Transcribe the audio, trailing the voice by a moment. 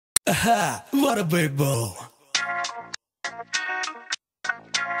What a big ball.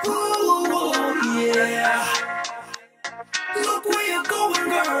 Ooh, yeah. Look where you're going,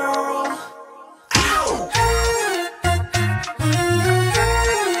 girl. Ow.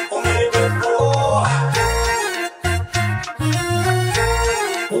 Oh, baby boy.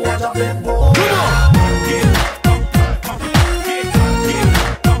 What a big ball. Come on.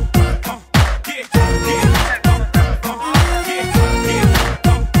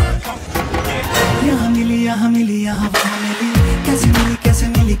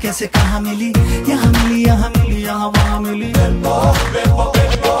 कैसे कहाँ मिली, यहाँ मिली, यहाँ मिली, यहाँ वहाँ मिली,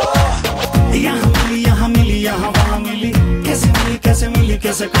 यहाँ मिली, यहाँ मिली, यहाँ वहाँ मिली, कैसे मिली,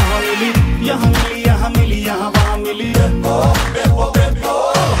 कैसे कहाँ मिली, यहाँ मिली, यहाँ मिली, यहाँ वहाँ मिली।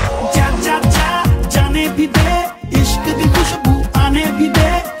 जा जा जा जाने भी दे, इश्क की खुशबू आने भी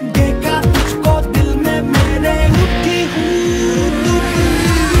दे, देखा तुझको दिल में मेरे उठी हूँ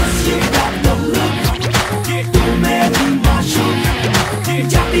तू मेरी माशूक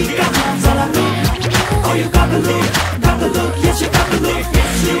जाती कहाँ जरा look, oh you got the look, yes you got the look,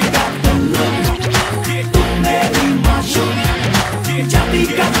 yes you got the look, तू मेरी माशूक जाती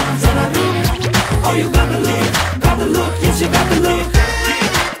कहाँ जरा look, oh you got the look, yes you got the look,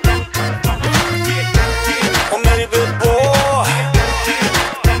 oh मेरी big boy,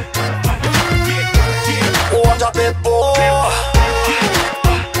 what a big boy.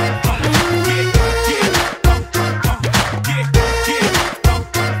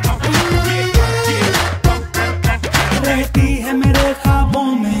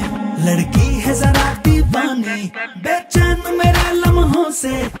 लड़की है जरा दीवानी, बेचैन मेरे लम्हों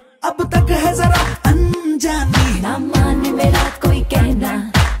से अब तक है जरा अनजानी। ना माने मेरा कोई कहना,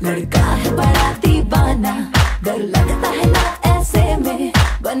 लड़का है बड़ा दीवाना, डर लगता है ना ऐसे में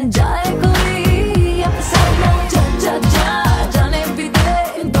बन जाए कोई अफसाना। जा जा जा जाने भी दे,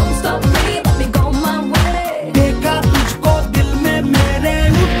 don't stop me, let me go my way। देखा तुझको दिल में मेरे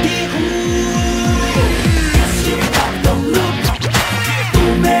उठी हूँ, yes you got the look, तू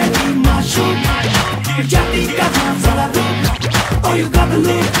मेरी माशूक जाती कहाँ जरा look, oh you got the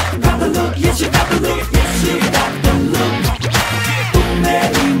look, yes you got the look, yes you got the look, तू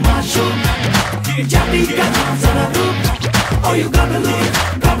मेरी माशूक जाती कहाँ जरा look, oh you got the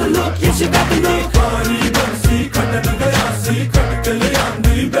look, yes you got the look। पानी बरसी खटन गया सी खटके ले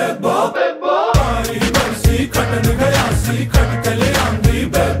आंधी बेबा, पानी बरसी खटन गया सी खटके ले आंधी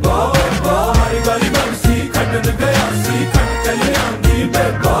बेबा, हमारी बारी बरसी खटन गया सी खटके ले आंधी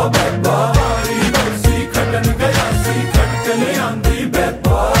बेबा, पानी बरसी खटन गया सी खटके ले आंधी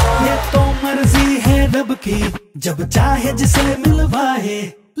बेबा। ये तो मर्जी है रब की, जब चाहे जिसे मिलवाए,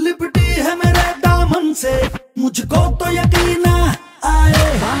 लिपटी है मेरे दामन से मुझको तो यकीन आए।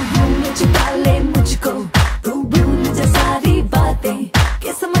 बाहों में छुपा ले मुझको, तू भूल जा सारी बातें,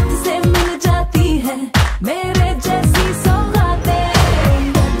 किस्मत से मिल जाती है मेरे जैसी सौगातें।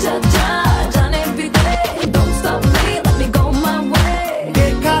 जा जा जाने भी दे, don't stop me, let me go my way।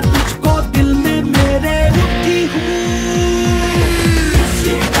 देखा तुझको दिल में मेरे उठी हूँ, yes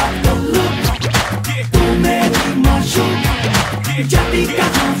you got the look, तू मेरी माशूक जाती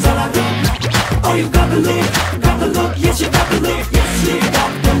कहाँ जरा look, oh you got the look, yes you got the look, yes you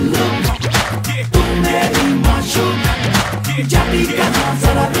got the look, तू मेरी माशूक जाती कहाँ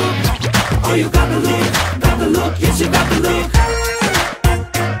जरा look, oh you got the look, yes you got the look।